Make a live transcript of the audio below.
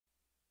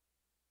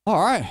All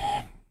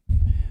right.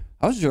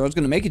 I was sure I was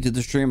going to make it to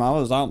the stream. I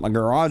was out in my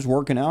garage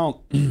working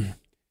out,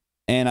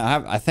 and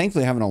I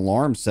thankfully have an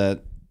alarm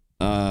set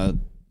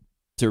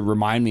to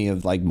remind me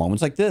of like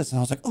moments like this. And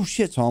I was like, oh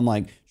shit. So I'm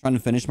like trying to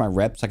finish my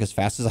reps like as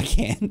fast as I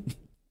can.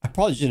 I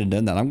probably should have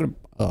done that. I'm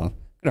gonna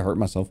hurt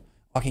myself.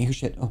 I can't hear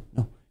shit. Oh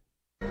no.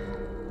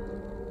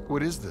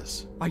 What is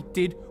this? I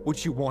did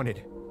what you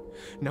wanted.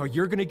 Now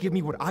you're gonna give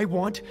me what I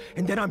want,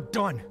 and then I'm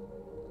done.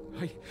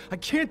 I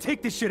can't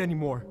take this shit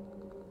anymore.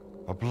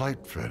 A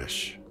blight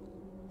fetish.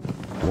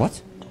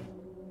 What?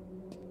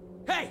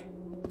 Hey!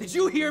 Did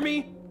you hear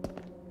me?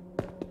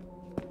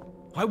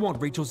 I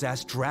want Rachel's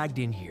ass dragged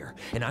in here,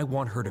 and I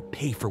want her to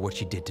pay for what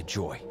she did to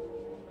Joy.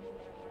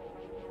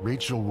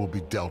 Rachel will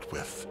be dealt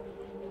with.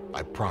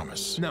 I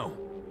promise. No.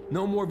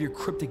 No more of your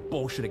cryptic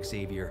bullshit,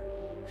 Xavier.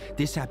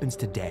 This happens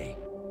today.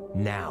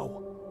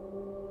 Now.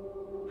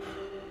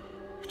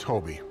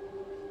 Toby,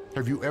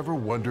 have you ever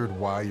wondered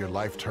why your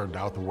life turned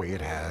out the way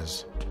it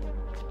has?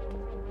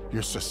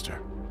 Your sister.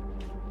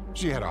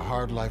 She had a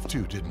hard life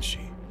too, didn't she?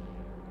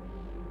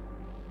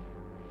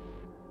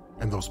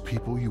 And those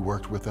people you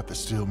worked with at the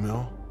steel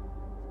mill?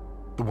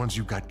 The ones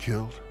you got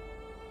killed?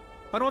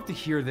 I don't have to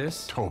hear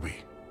this. Toby,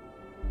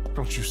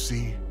 don't you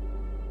see?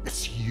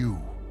 It's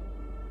you.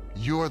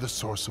 You're the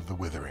source of the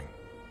withering.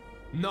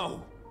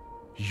 No.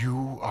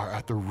 You are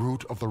at the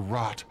root of the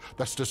rot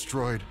that's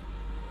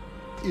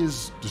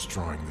is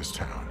destroying this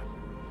town.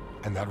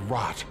 And that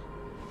rot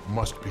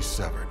must be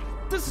severed.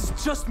 This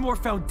is just more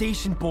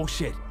Foundation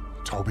bullshit.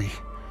 Toby,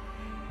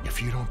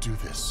 if you don't do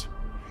this,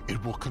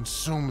 it will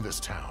consume this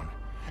town.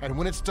 And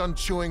when it's done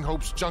chewing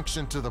Hope's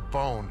Junction to the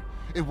bone,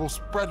 it will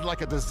spread like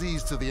a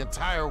disease to the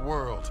entire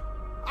world.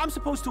 I'm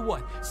supposed to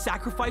what?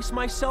 Sacrifice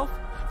myself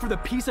for the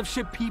piece of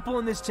shit people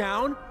in this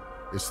town?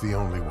 It's the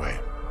only way.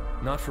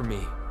 Not for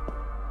me.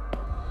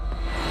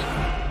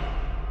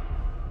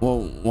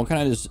 Well, what can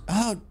I just?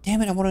 Oh,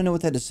 damn it! I want to know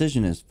what that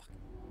decision is.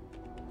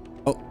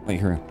 Oh, wait,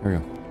 here we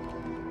go.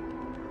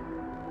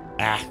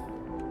 Ah,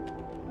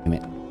 damn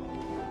it.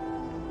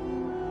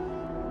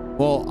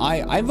 Well,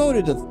 I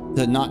voted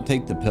to not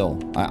take the pill.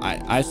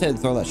 I said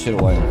throw that shit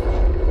away.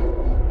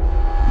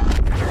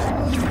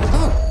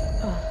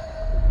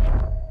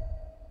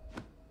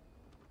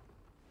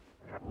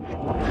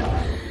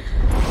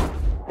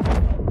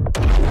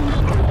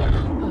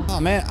 Oh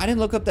man, I didn't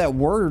look up that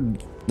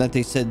word that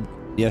they said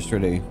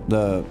yesterday.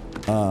 The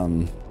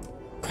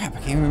crap, I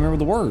can't even remember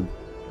the word.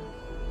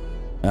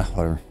 Ah,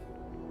 whatever.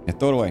 Yeah,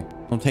 throw it away.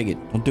 Don't take it.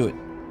 Don't do it.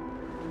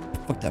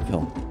 Fuck that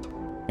pill.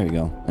 There you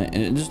go.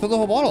 And just throw the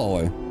whole bottle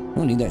away. I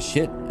don't need that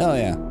shit. Hell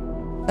yeah.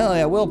 Hell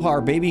yeah,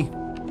 willpower, baby.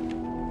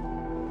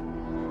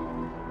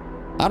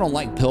 I don't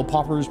like pill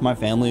poppers. My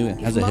family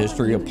has a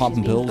history of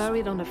popping pills.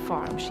 Buried on a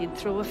farm, she'd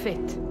throw a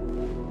fit.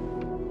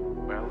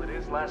 Well, it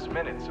is last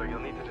minute, so you'll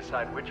need to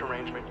decide which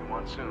arrangement you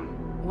want soon.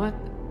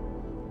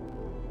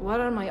 What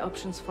are my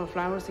options for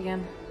flowers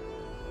again?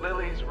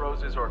 Lilies,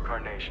 roses, or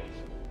carnations.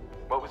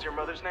 What was your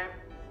mother's name?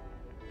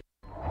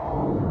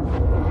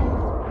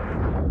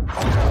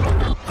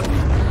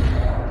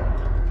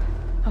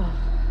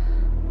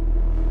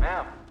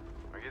 Ma'am,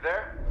 are you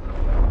there?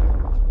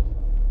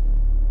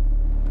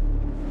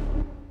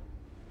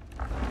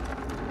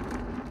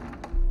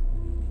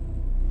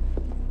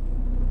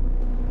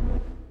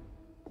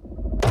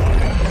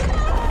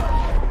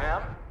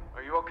 Ma'am,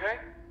 are you okay?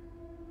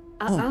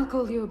 I'll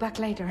call you back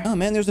later. Oh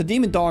man, there's a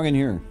demon dog in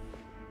here.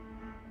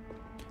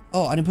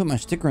 Oh, I didn't put my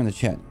sticker in the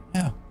chat.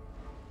 No.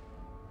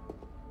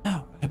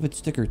 No, I put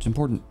sticker. It's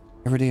important.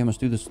 Every day I must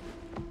do this.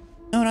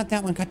 No, not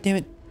that one. God damn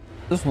it.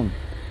 This one.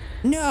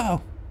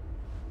 No.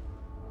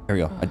 There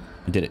we go.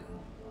 I did it.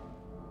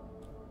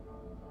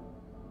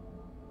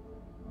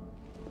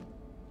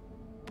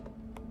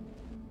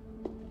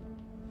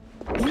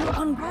 You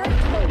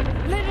ungrateful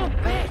little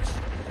bitch!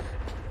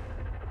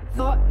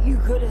 Thought you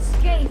could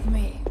escape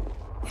me.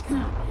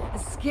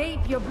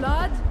 Escape your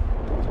blood?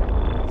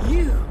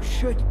 You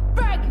should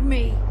beg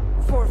me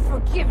for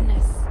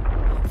forgiveness.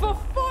 For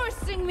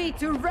forcing me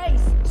to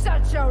raise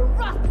such a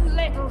rotten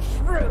little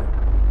shrew.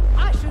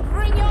 I should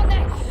wring your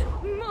neck.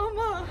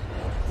 Mama,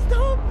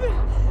 stop it.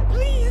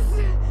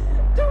 Please.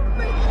 Don't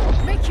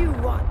make you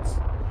what?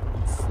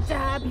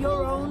 Stab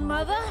your own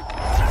mother?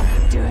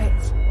 Do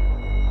it.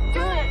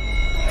 Do it.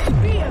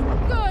 Be a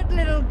good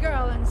little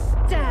girl and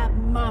stab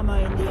Mama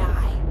in the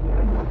eye.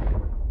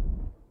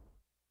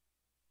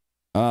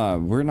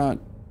 We're not,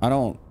 I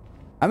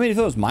mean, if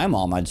it was my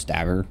mom, I'd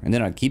stab her, and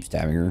then I'd keep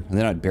stabbing her, and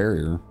then I'd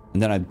bury her,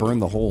 and then I'd burn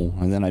the hole,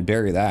 and then I'd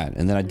bury that,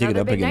 and then I'd dig it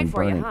up again and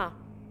burn it. Huh?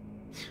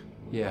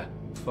 Yeah,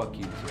 fuck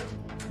you too.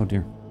 Oh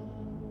dear.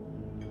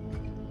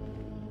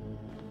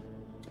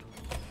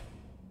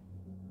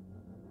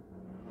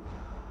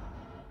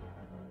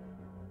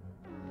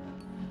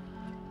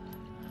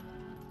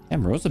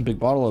 Damn, bro, it's a big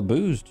bottle of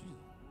booze.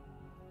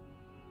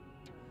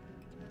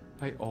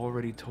 I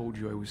already told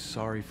you I was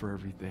sorry for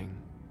everything.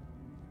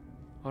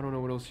 I don't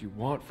know what else you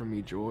want from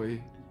me, Joy.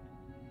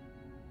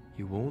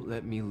 You won't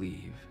let me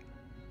leave.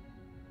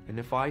 And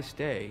if I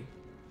stay,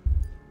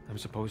 I'm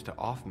supposed to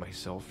off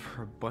myself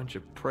for a bunch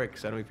of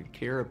pricks I don't even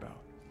care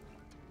about.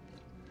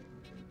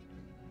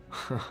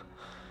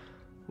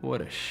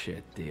 What a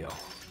shit deal.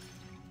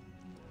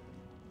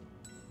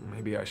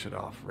 Maybe I should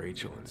off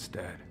Rachel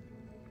instead.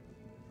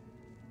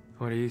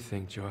 What do you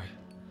think, Joy?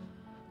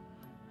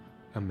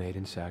 A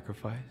maiden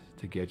sacrifice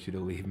to get you to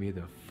leave me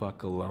the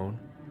fuck alone?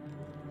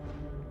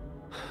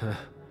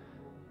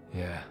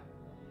 Yeah.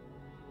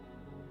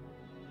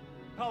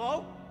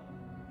 Hello?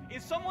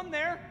 Is someone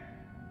there?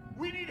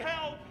 We need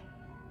help!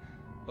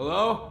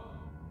 Hello?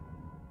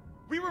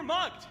 We were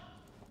mugged!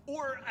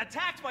 Or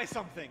attacked by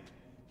something.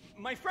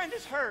 My friend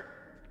is hurt.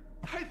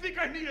 I think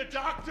I need a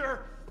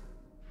doctor!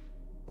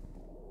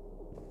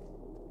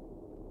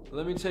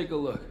 Let me take a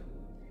look.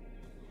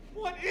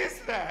 What is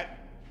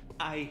that?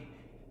 I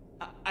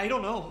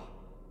don't know.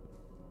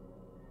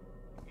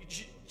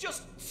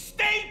 Just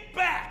stay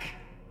back!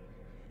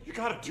 You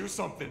gotta do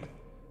something.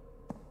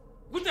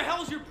 What the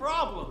hell's your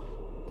problem?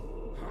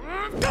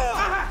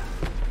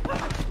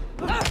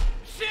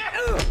 Shit!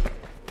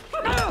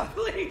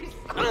 Please!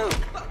 Please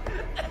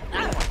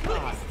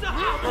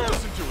stop!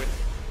 Listen to it.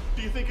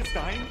 Do you think it's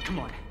dying? Come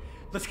on,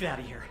 let's get out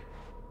of here.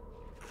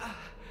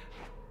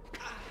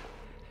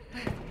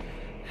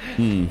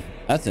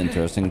 That's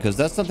interesting because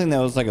that's something that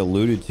was like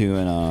alluded to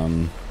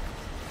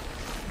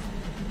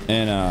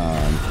in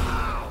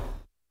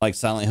like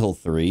Silent Hill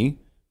 3.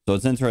 So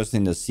it's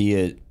interesting to see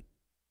it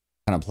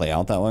kind of play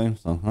out that way.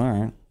 So all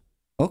right,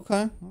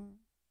 okay.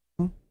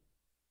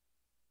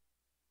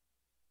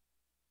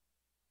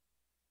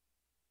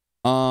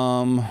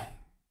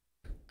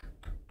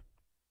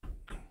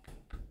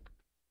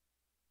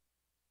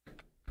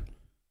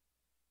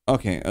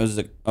 Okay,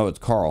 it's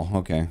Carl.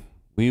 Okay,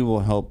 we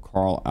will help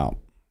Carl out.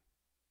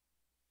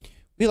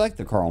 We like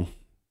the Carl.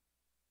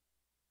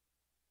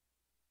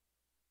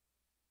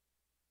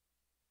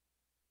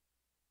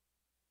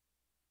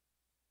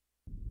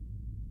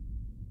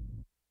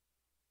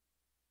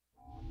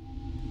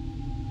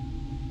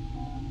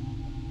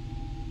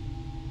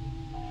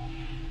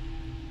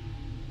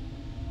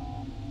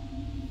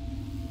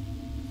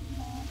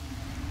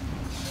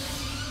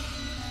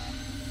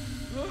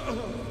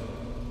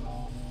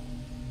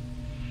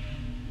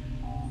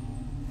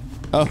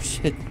 Oh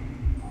shit.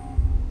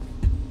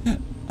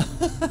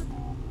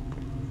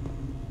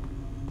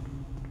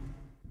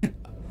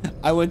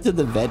 I went to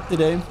the vet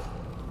today.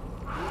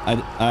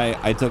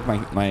 I took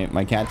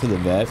my cat to the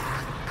vet,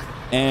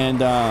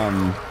 and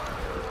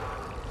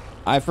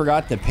I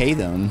forgot to pay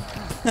them.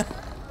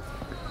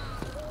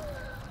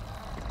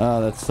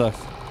 Oh, that sucks.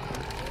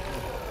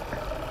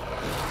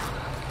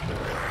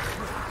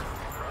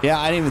 Yeah,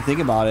 I didn't even think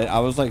about it. I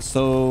was like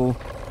so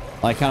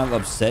like kind of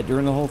upset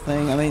during the whole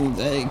thing. I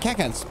mean,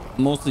 cat's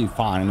mostly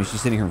fine. I mean,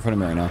 she's sitting here in front of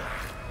me right now,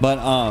 but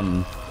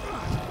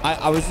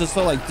I was just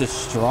so like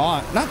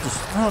distraught. Not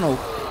just, I don't know.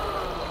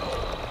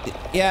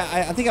 Yeah,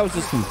 I think I was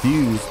just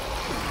confused.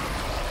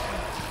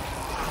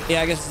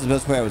 Yeah, I guess it's the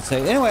best way I would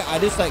say it. Anyway, I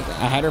just like,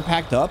 I had her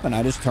packed up and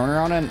I just turned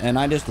around and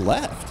I just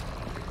left.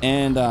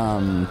 And,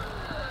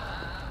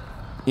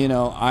 you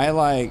know,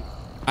 I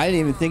didn't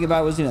even think about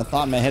it. It wasn't even a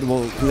thought in my head.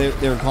 Well,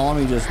 they were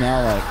calling me just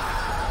now like,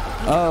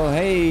 oh,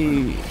 hey,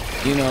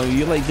 you know,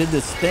 you like did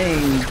this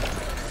thing,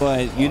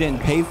 but you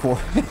didn't pay for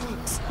it.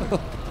 So,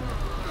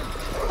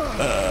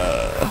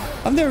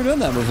 I've never done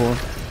that before.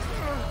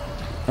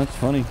 That's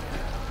funny.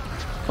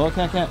 Oh,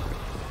 cat.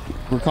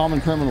 We're common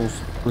criminals.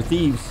 We're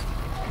thieves.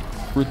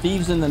 We're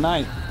thieves in the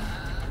night.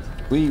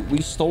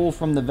 We stole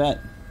from the vet.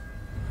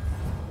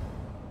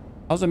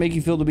 How does it make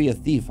you feel to be a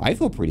thief? I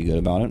feel pretty good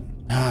about it.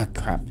 Ah,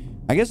 crap.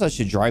 I guess I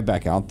should drive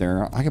back out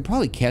there. I could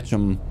probably catch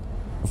them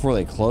before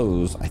they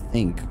close, I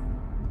think.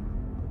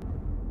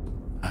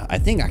 I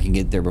think I can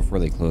get there before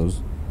they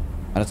close.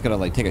 I just gotta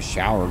like take a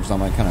shower because I'm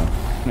like kind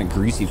of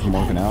greasy from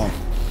working out.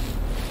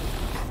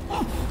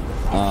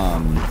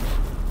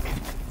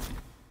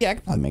 Yeah, I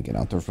could probably make it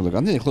out there for like, I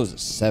think they close at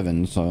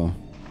 7, so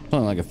it's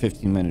only like a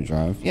 15-minute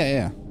drive.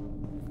 Yeah,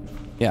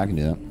 I can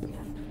do that.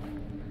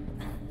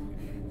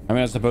 I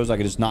mean, I suppose I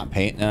could just not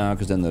pay it now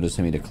because then they'll just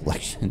send me to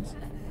collections.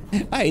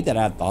 I hate that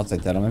I have thoughts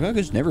like that. I'm like, I could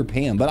just never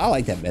pay them, but I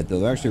like that bet though.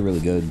 They're actually really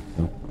good.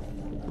 So.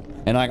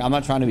 And like, I'm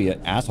not trying to be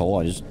an asshole.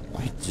 I just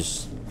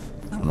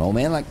I don't know,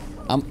 man. Like,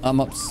 I'm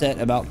upset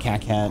about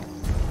Cat.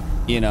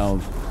 You know,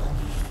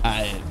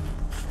 I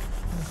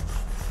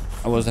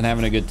wasn't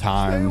having a good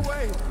time.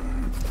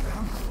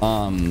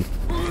 And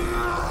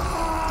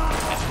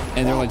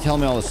they're like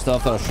telling me all the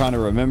stuff that I was trying to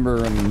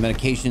remember and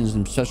medications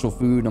and special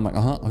food. I'm like,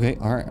 okay,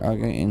 all right,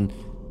 okay. And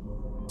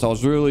so I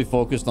was really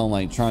focused on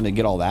like trying to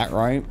get all that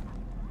right.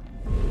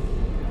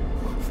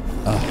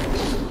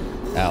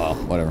 Oh well,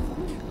 whatever.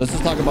 Let's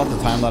just talk about the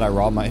time that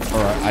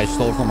I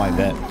stole from my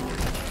vet.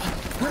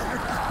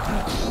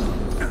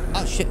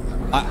 Oh shit!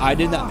 I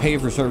did not pay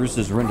for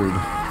services rendered.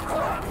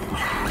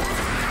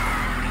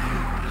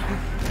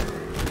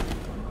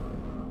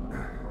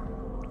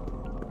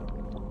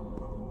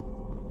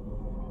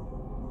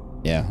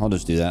 Yeah, I'll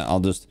just do that. I'll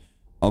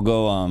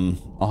go,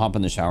 I'll hop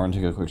in the shower and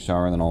take a quick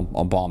shower, and then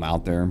I'll bomb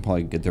out there and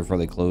probably get there before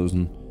they close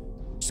and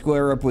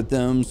square up with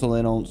them so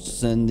they don't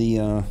send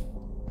the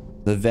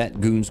vet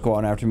goon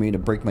squad after me to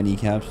break my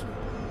kneecaps.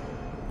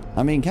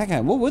 I mean,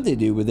 Cat, what would they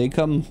do? Would they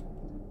come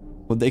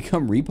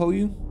repo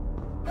you?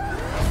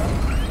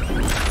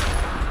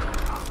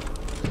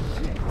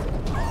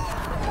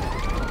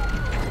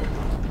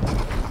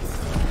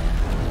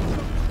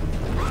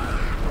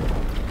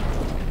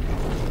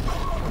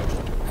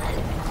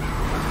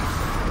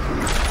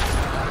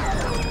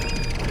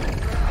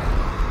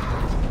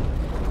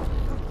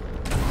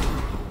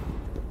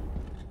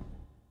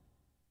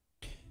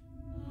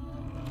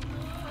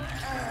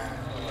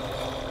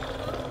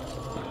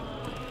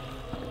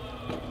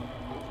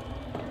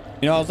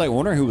 You know, I was like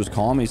wondering who was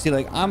calling me. See,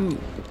 like I'm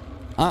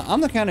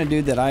the kind of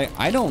dude that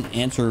I don't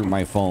answer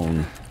my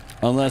phone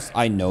unless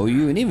I know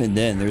you, and even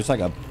then there's like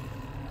a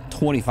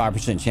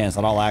 25% chance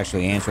that I'll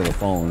actually answer the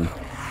phone.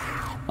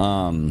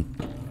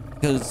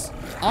 Because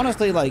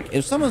honestly, like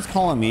if someone's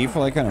calling me for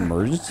like an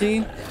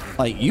emergency,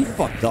 like you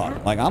fucked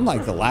up. Like I'm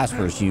like the last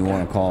person you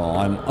want to call.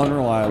 I'm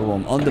unreliable,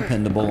 I'm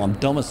undependable, I'm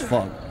dumb as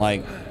fuck.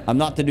 Like I'm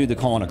not the dude to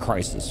call in a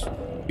crisis.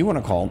 You want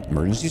to call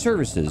emergency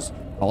services,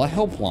 call a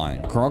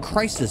helpline, call a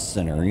crisis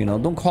center, you know,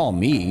 don't call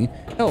me.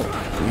 Hell,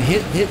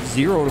 hit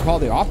 0 to call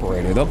the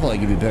operator. They'll probably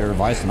give you better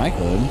advice than I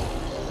could.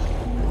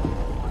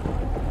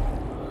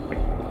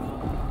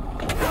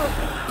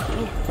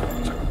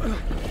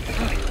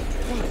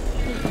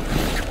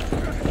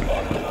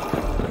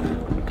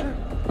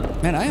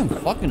 Man, I am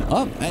fucking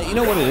up. You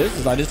know what it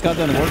is I just got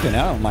done working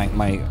out.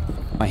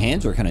 My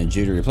hands are kind of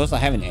jittery. Plus I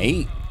haven't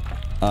ate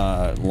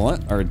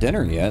lunch or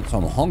dinner yet, so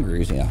I'm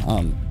hungry. So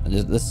yeah,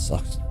 this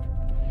sucks.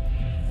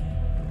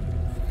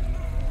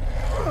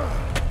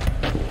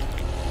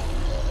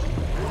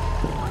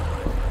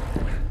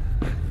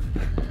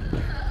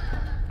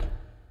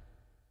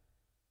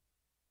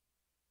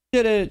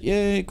 Did it!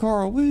 Yay,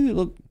 Carl!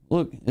 Woo!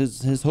 Look,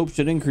 his hope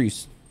should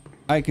increase.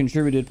 I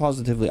contributed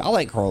positively. I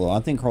like Carl though. I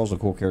think Carl's a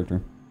cool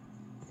character.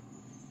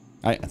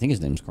 I think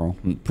his name's Carl.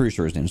 I'm pretty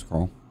sure his name's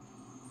Carl.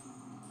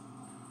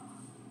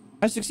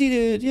 I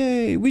succeeded!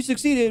 Yay! We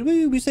succeeded!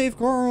 Woo! We saved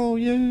Carl!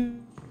 Yay!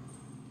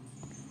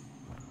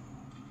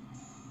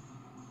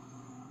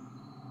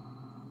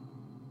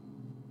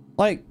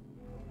 Like,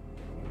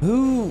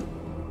 who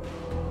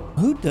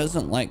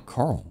doesn't like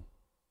Carl?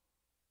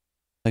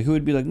 Like, who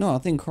would be like, no, I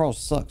think Carl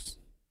sucks.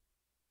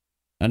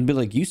 I'd be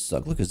like, you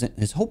suck. Look,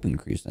 his hope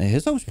increased.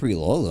 His hope's pretty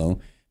low though.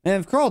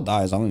 And if Carl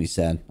dies, I'm gonna be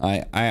sad.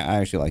 I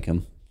actually like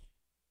him.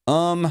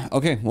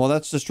 Okay, well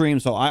that's the stream,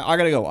 so I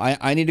gotta go.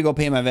 I need to go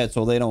pay my vet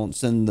so they don't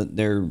send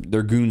their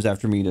goons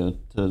after me to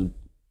you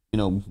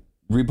know,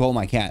 repo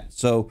my cat.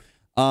 So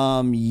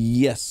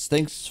yes,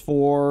 thanks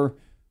for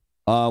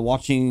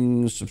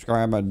watching.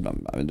 Subscribe.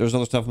 There's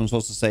other stuff I'm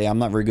supposed to say. I'm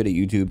not very good at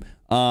YouTube.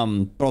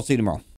 But I'll see you tomorrow.